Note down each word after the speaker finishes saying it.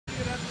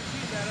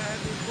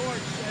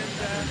sports,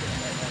 and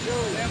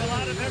they have a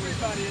lot of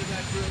everybody in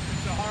that group.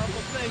 It's a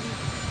horrible thing,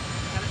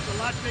 and it's a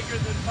lot bigger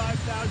than 5,000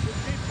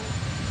 people,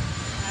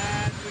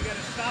 and we got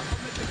to stop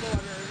them at the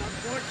border. And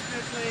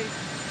unfortunately,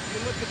 you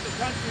look at the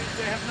countries,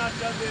 they have not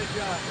done their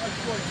job.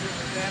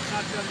 Unfortunately, they have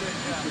not done their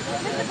job.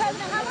 Mr.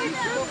 President, how many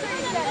troops are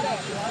you sending?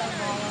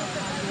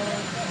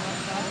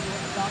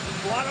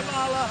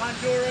 Guatemala,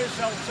 Honduras,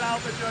 El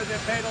Salvador,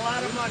 they're paid a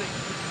lot of money.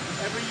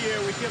 Every year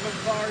we give them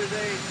foreign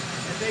aid,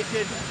 and they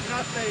did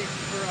nothing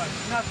for us,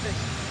 nothing.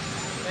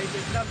 They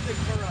did nothing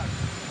for us.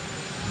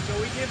 So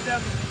we give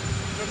them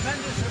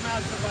tremendous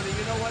amounts of money.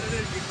 You know what it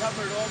is, you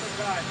cover it all the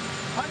time.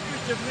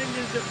 Hundreds of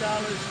millions of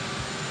dollars.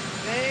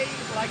 They,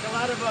 like a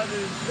lot of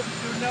others,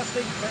 do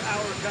nothing for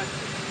our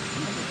country.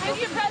 Have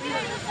you,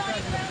 President,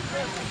 signed Crown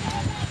Prince?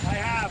 I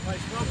have. I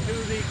spoke to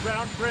the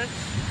Crown Prince.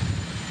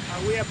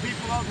 We have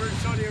people over in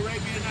Saudi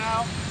Arabia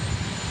now.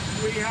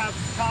 We have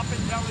top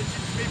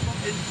intelligence people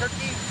in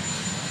Turkey.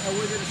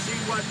 We're going to see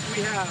what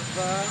we have.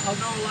 I'll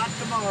know a lot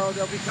tomorrow.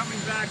 They'll be coming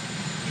back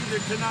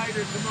either tonight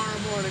or tomorrow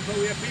morning. But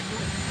we have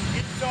people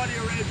in Saudi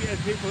Arabia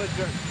and people in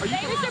Turkey. Are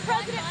you, Mr.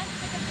 President?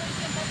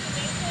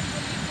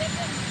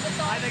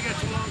 I think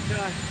it's a long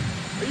time.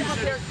 You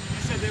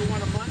said they want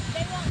a month?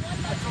 They want 1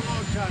 month. That's a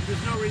long time.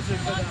 There's no reason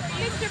for that.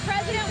 Mr.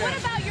 President, what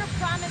about your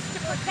promise to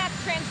protect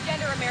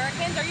transgender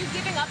Americans? Are you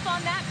giving up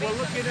on that? We're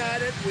looking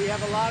at it. We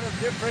have a lot of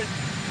different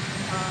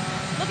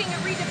looking at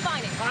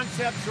redefining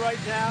concepts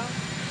right now.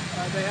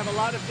 They have a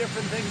lot of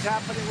different things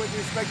happening with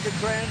respect to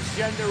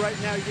transgender right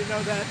now. You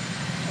know that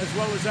as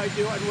well as I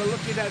do, and we're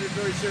looking at it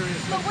very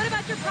seriously. But what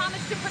about your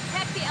promise to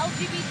protect the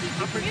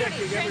LGBTQ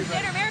community?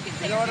 Transgender Americans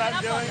say you know what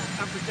I'm doing?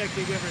 I'm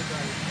protecting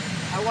everybody.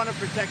 I want to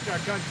protect our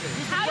country.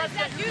 How does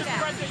that do that?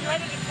 Mr. President, you're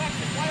headed to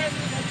Texas. Why hasn't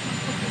he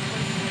put this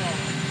place in the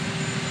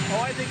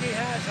law? Oh, I think he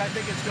has. I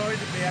think it's going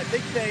to be. I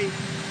think they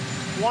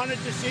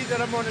wanted to see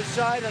that I'm on his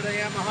side, and I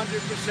am 100%.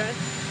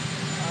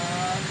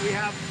 We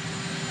have,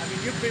 I mean,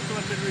 you people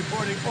have been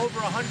reporting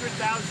over 100,000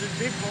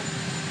 people.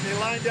 They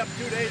lined up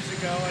 2 days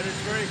ago, and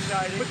it's very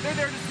exciting. But they're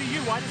there to see you.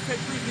 Why does Ted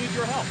Cruz need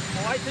your help?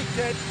 Oh, I think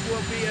Ted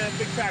will be a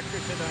big factor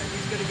tonight.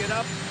 He's going to get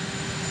up.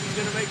 He's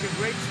going to make a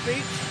great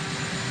speech.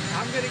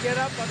 I'm going to get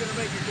up. I'm going to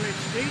make a great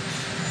speech.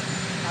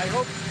 I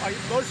hope, are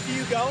most of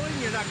you going?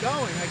 You're not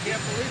going. I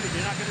can't believe it.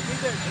 You're not going to be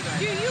there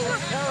tonight.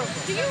 That's terrible.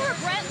 Do you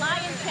regret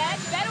Lion Ted?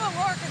 Beto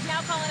O'Rourke is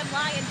now calling him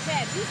Lion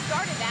Ted. Who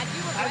started that? Do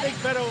you regret I think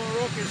Beto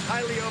O'Rourke is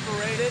highly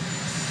overrated.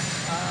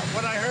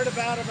 When I heard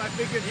about him, I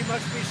figured he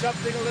must be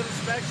something a little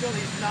special.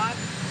 He's not.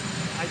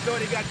 I thought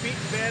he got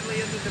beaten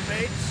badly in the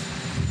debates.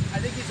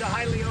 I think he's a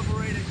highly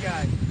overrated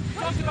guy.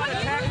 Talked about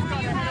a tax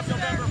cut ahead of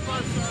November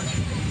 1st, sir.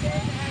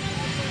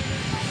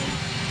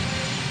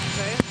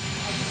 Say it?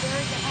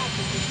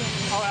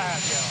 Oh, I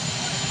have, yeah.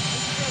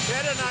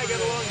 Ted and I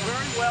got along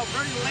very well,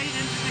 very late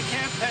into the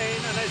campaign,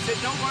 and I said,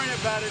 don't worry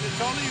about it.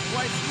 It's only a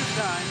question of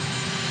time.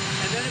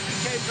 And then it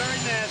became very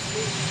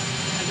nasty,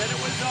 and then it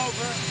was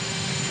over.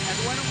 And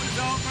when it was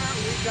over,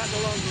 we got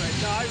along great.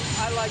 No,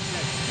 I like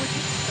Ted.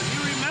 If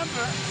you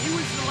remember, he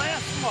was the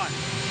last one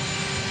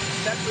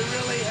that we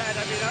really had.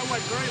 I mean, I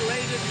went very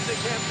late into the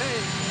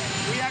campaign.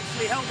 We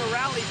actually held a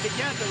rally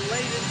together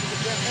late into the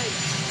campaign.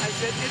 I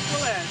said, it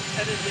will end,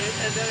 and it did,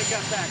 and then it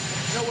got back.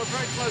 So we're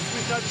very close.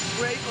 We've done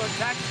great on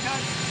tax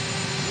cuts.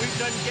 We've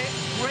done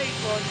great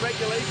on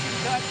regulation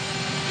cuts.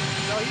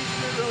 So he's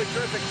been really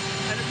terrific.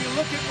 And if you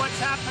look at what's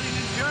happening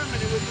in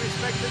Germany with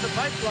respect to the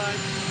pipeline,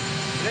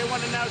 they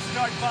want to now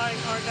start buying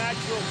our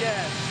natural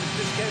gas. It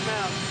just came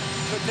out.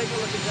 So take a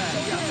look at that.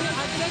 He's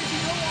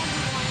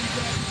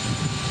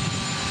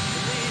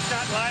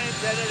not Lion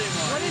Ted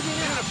anymore. What is he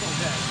now? Beautiful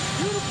Ted.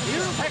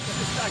 Beautiful.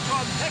 Texas. I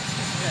call him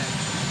Texas Ted.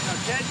 Now,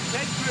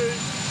 Ted Cruz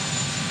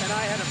and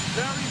I had a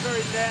very,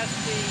 very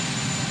nasty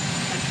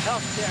and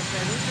tough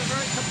campaign. It was a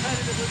very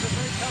competitive, it was a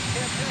very tough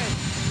campaign.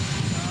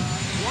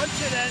 Once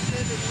it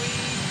ended and we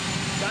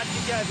got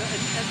together,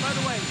 and by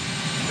the way,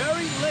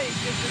 very late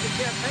into the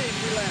campaign,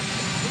 we left.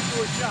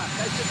 People were shocked.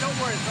 I said, don't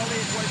worry, it's only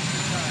a question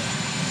of time.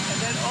 And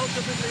then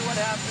ultimately what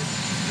happened,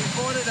 we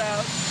fought it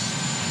out.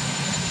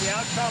 The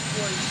outcome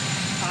was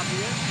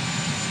obvious.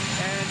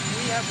 And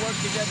we have worked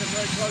together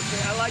very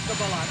closely. I like him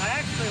a lot. I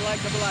actually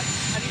like him a lot.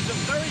 And he's a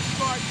very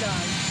smart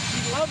guy.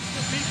 He loves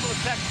the people of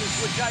Texas,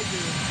 which I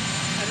do.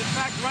 And in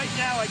fact, right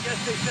now, I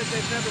guess they said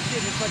they've never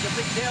seen it. It's like a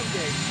big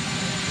tailgate.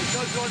 It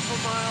goes on for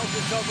miles.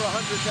 It's over 100,000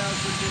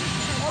 people.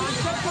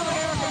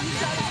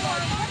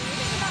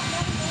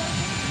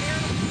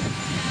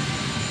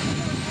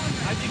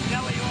 I think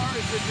Nellie Orr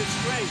is a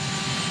disgrace.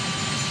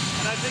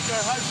 And I think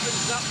her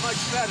husband's not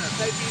much better.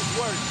 Maybe he's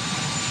worse.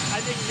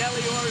 I think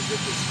Nellie Orr is a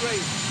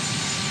disgrace,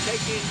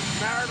 taking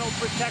marital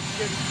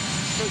protection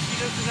so she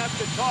doesn't have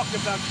to talk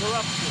about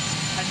corruption.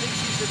 I think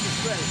she's a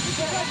disgrace.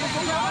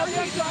 I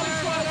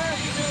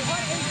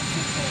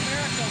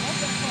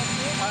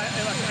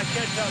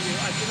can't tell you.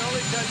 I can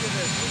only tell you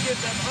this. We give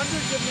them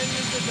hundreds of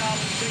millions of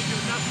dollars. They do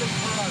nothing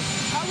for us.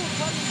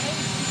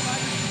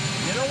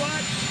 You know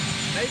what?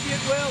 Maybe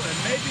it will and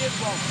maybe it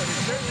won't, but it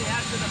certainly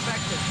hasn't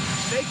affected.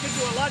 They could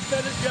do a lot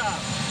better job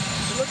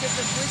You look at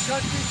the three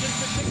countries in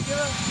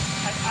particular,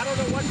 and I don't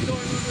know what's going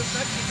on with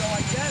Mexico.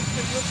 I guess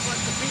it looks like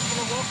the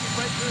people are walking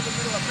right through the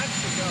middle of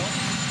Mexico.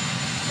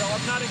 So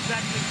I'm not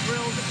exactly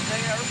thrilled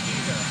there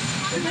either.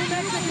 The new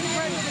Mexican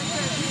president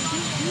said, do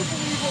you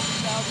believe what the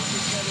thousands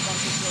have said about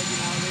this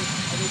regionality?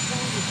 Are they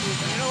telling the truth?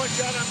 You know what,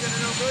 John? I'm going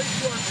to know very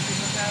shortly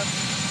because I have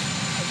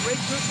a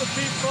great group of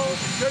people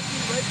in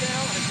Turkey right now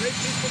and a great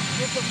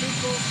group of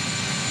people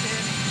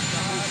in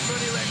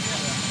Saudi Arabia.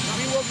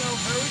 We will know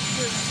very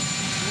soon.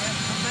 We're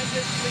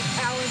tremendously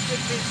talented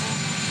people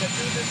that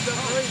do this stuff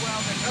very well.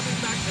 They're coming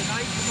back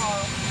tonight,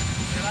 tomorrow,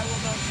 and I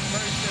will know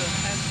very soon.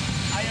 And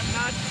I am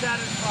not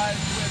satisfied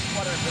with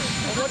what I've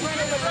heard. What do you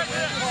think of what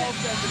Rand Paul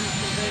said that he's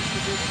convinced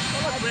to do?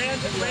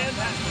 Rand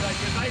has what I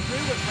did. I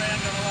agree with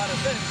Rand on a lot of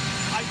things.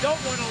 I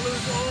don't want to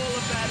lose all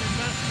of that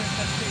investment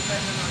that's being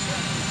made in our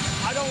country.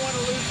 I don't want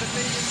to lose 1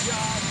 million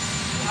jobs.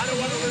 I don't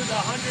want to lose $110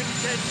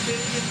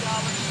 billion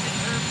in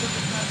terms of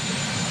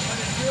investment, but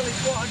it's really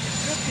 $450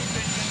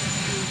 billion if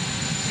you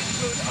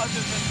include other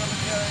than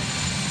military.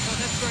 So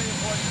that's very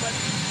important. But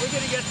we're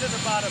going to get to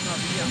the bottom of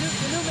it. Yeah.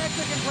 The new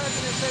Mexican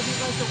president said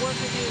he'd like to work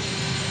with you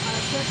on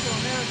a check to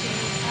America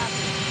and he's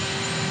happy.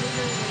 Figuring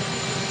that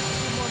if he can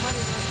give more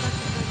money to our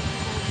Mexican president,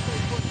 people will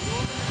stay put.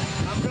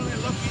 I'm really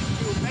looking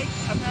to make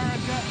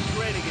America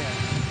great again.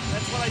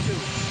 That's what I do.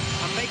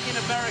 I'm making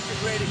America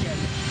great again.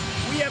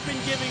 We have been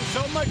giving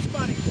so much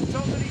money to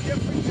so many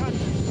different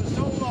countries for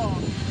so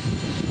long,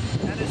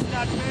 and it's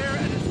not fair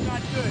and it's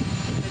not good.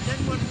 And then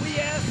when we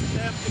ask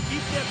them to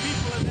keep their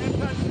people in their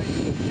country,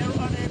 they're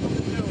unable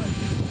to do it.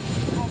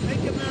 Well,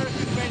 make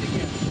America great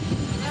again.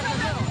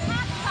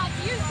 Tax cuts.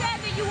 You said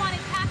that you wanted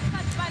tax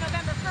cuts by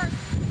November 1st.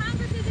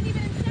 Congress isn't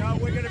even in session. No,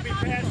 we're going to be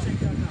passing.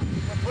 No.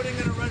 We're putting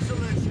in a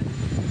resolution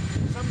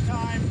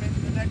sometime in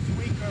the next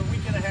week or a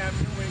week and a half,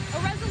 2 weeks.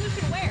 A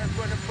resolution where?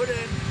 We're going to put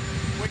in,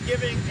 we're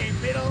giving a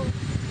middle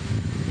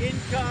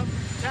income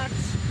tax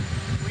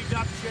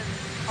reduction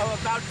of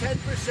about 10%.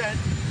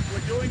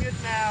 We're doing it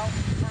now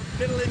for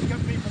middle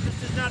income people. This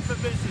is not for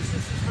business,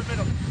 this is for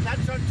middle.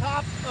 That's on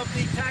top of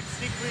the tax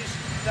decrease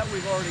that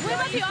we've already What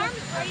got. about the army?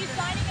 Are you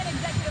signing an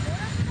executive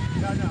order for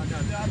that? No.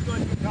 I'm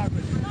going through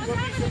Congress.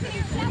 Congress isn't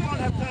even We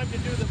won't have time to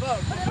do the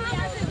vote. But it'll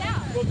pass it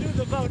down. We'll do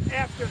the vote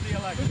after the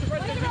election. Mr.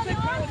 President, do you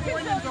think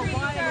Californians are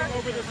rioting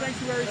over the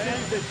sanctuary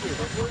cities issue?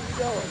 Where are you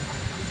going?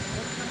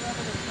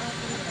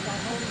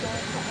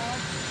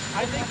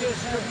 I think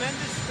there's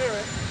tremendous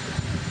spirit,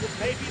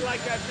 maybe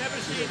like I've never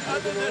seen,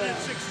 other than at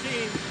 16.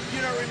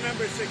 You don't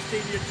remember 16,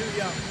 you're too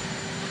young.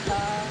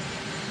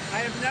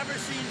 I have never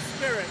seen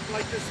spirit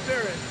like the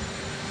spirit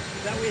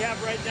that we have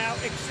right now,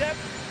 except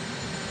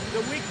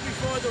the week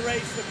before the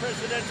race, the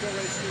presidential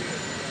race 2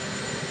 years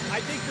ago. I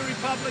think the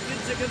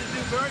Republicans are going to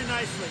do very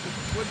nicely.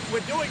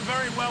 We're doing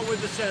very well with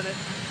the Senate,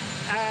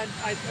 and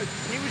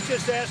he was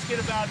just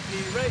asking about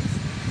the race.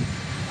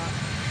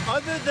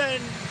 Other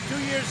than 2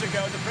 years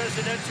ago, the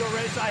presidential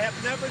race, I have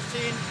never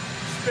seen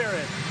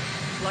spirit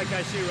like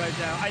I see right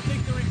now. I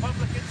think the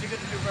Republicans are going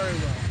to do very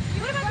well.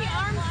 What about the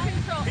arms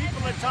control?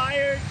 People are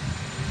tired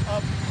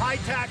of high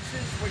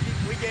taxes.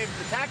 We gave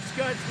the tax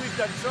cuts. We've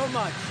done so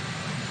much.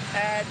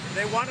 And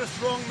they want a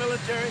strong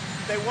military.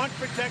 They want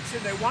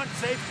protection. They want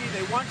safety.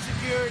 They want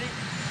security.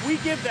 We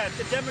give that.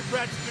 The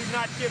Democrats do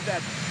not give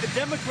that. The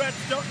Democrats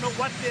don't know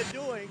what they're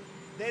doing.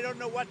 They don't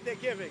know what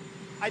they're giving.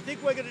 I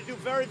think we're going to do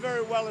very,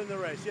 very well in the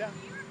race, yeah?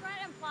 Do you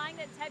regret implying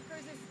that Ted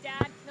Cruz's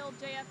dad killed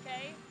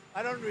JFK?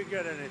 I don't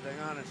regret anything,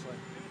 honestly.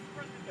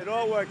 It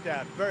all worked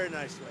out very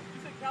nicely.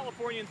 You said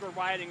Californians were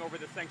rioting over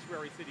the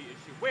sanctuary city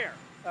issue. Where?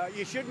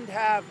 You shouldn't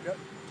have,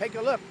 take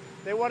a look.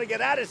 They want to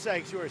get out of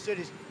sanctuary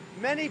cities.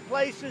 Many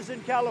places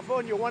in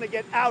California want to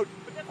get out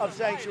of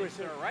sanctuary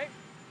cities. Right?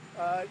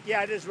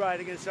 Yeah, it is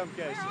rioting in some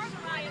cases. Where are the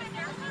riots?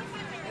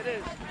 It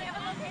is.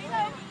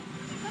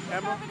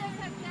 Some conservatives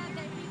have said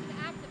that he's an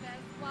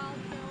activist, while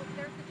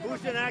there's the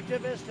Who's an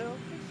activist, who?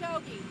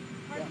 Khashoggi,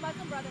 part of the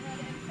Muslim Brotherhood,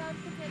 and some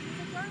contend he's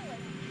a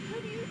journalist.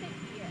 Who do you think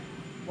he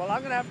is? Well, I'm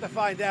going to have to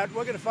find out.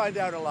 We're going to find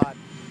out a lot.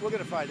 We're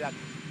going to find out.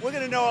 We're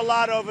going to know a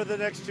lot over the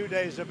next 2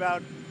 days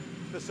about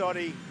the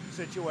Saudi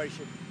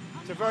situation.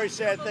 It's a very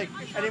sad thing.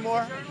 Any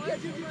more? Yeah,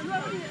 do you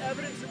have any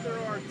evidence that there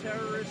are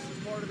terrorists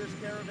as part of this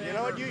caravan? You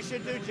know what you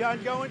should do,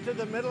 John? Go into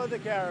the middle of the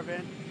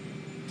caravan,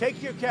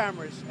 take your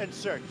cameras, and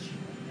search.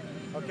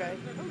 Okay?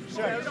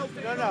 Search.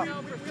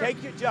 No.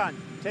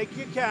 Take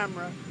your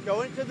camera,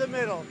 go into the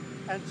middle,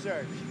 and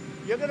search.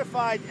 You're going to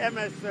find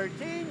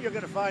MS-13, you're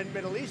going to find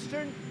Middle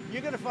Eastern,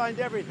 you're going to find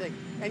everything.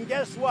 And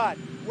guess what?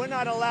 We're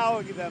not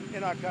allowing them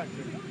in our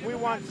country. We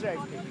want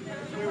safety.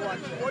 We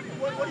want safety.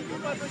 What do you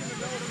mean by bringing the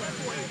military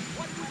away?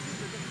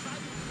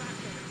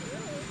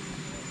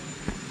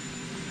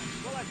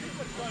 Well, I think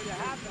what's going to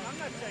happen, I'm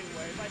not saying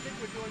wave, I think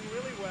we're doing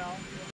really well.